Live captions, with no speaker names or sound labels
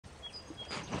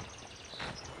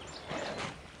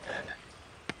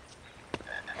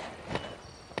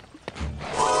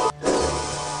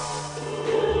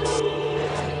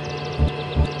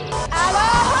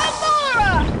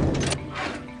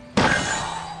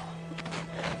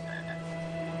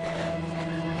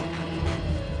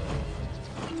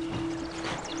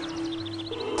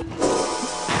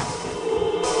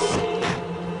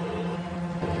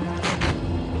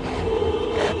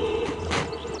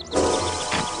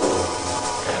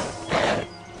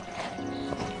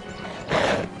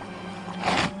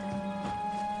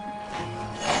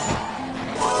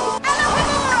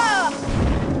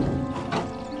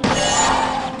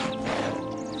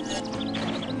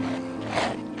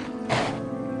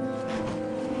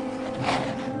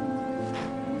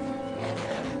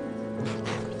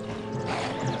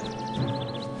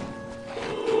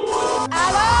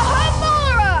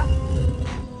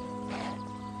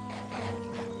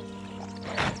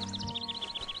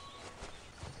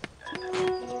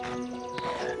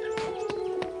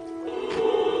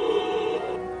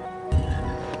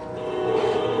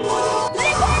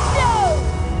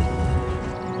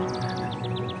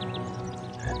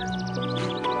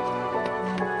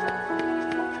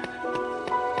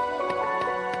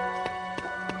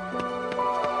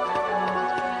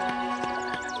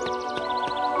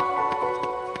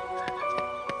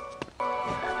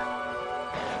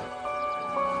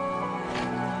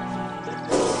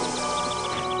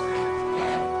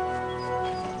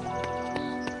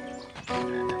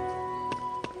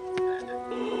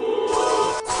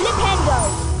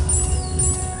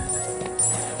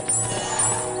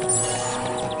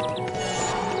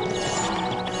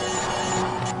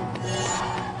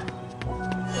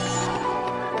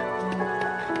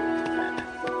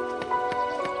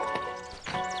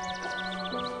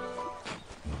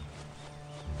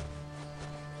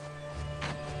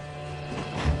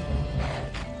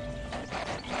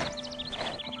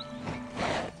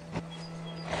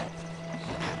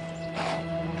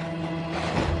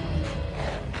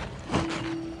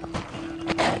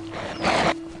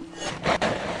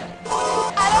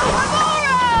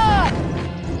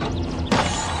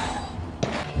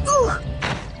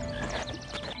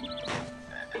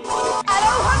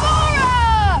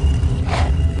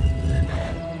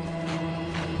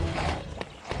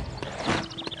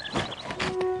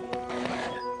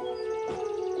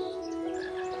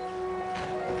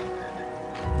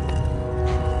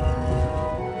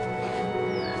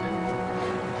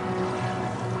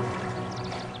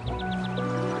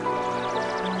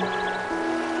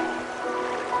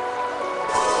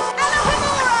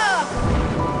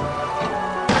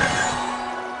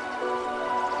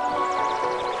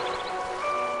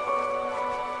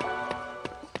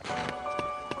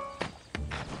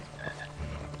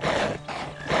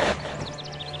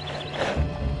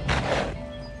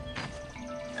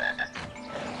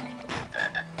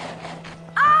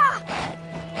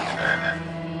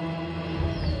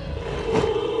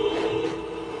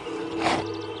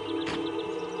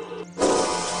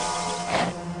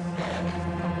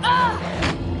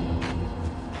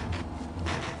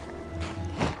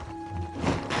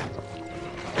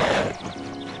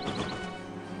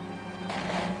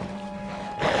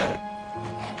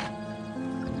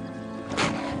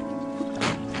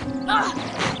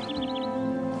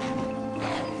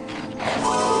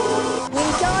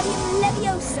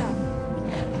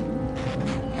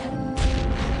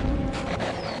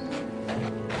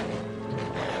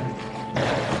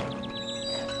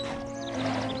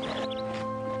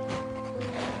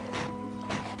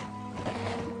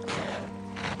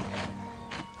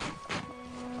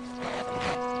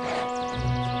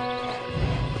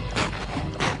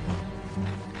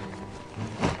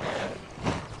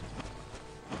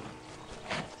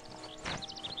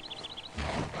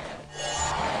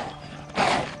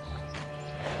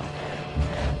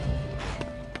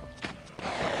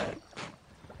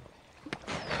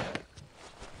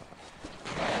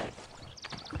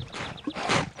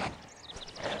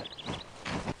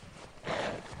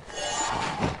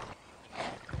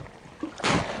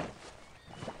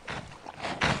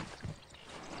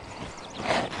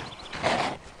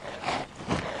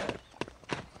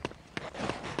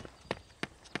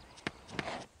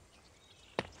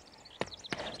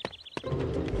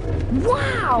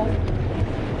Wow!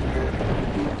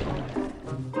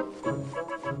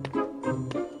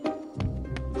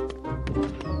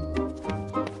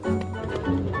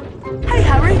 Hey,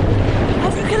 Harry,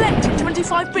 have you collected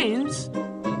 25 beans?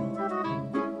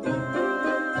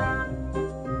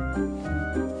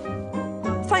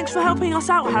 Thanks for helping us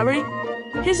out, Harry.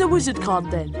 Here's a wizard card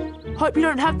then. Hope you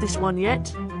don't have this one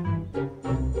yet.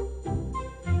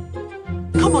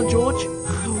 Come on, George.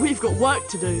 We've got work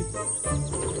to do.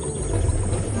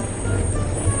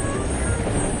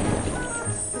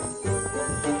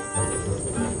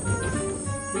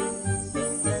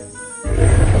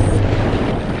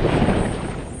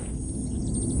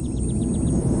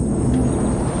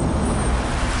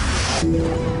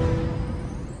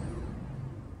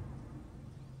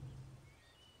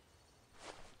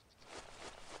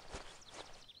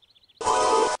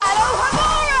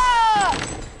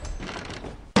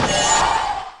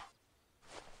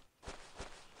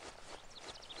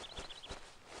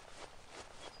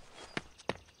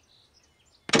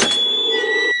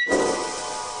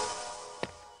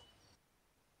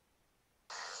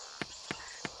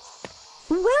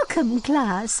 Welcome,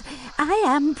 class. I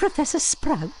am Professor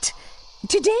Sprout.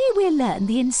 Today we'll learn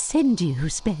the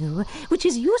incendio spell, which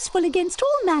is useful against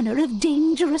all manner of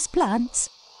dangerous plants.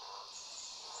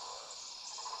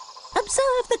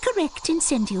 Observe the correct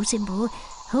incendio symbol.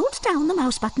 Hold down the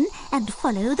mouse button and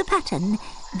follow the pattern.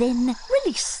 Then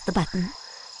release the button.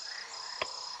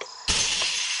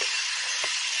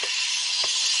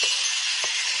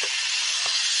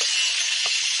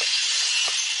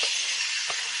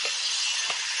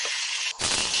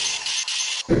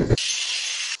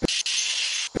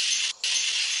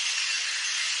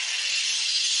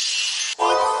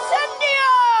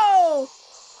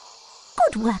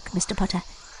 Good work, Mr. Potter.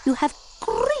 You have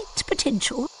great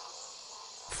potential.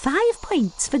 5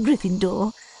 points for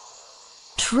Gryffindor.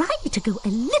 Try to go a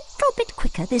little bit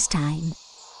quicker this time.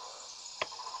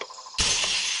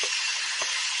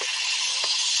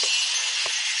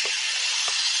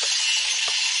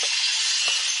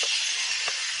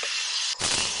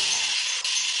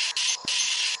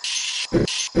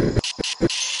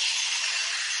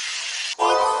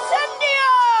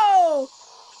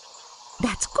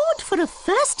 That's good for a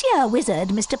first-year wizard,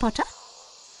 Mr. Potter.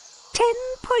 10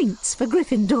 points for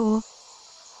Gryffindor.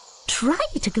 Try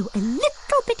to go a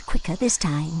little bit quicker this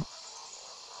time.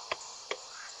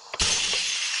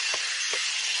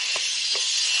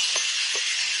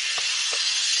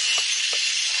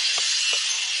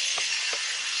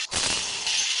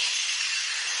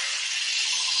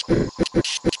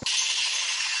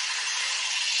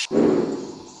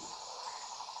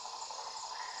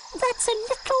 That's a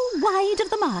little wide of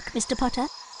the mark, Mr. Potter.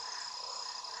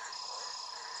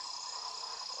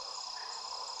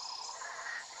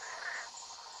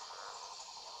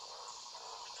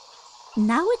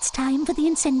 Now it's time for the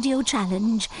incendio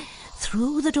challenge.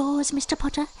 Through the doors, Mr.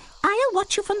 Potter. I'll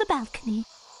watch you from the balcony.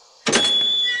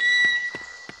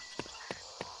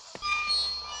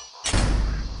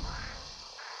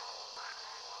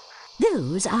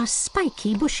 Those are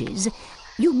spiky bushes.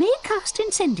 You may cast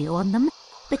incendio on them,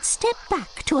 but step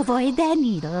back to avoid their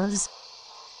needles.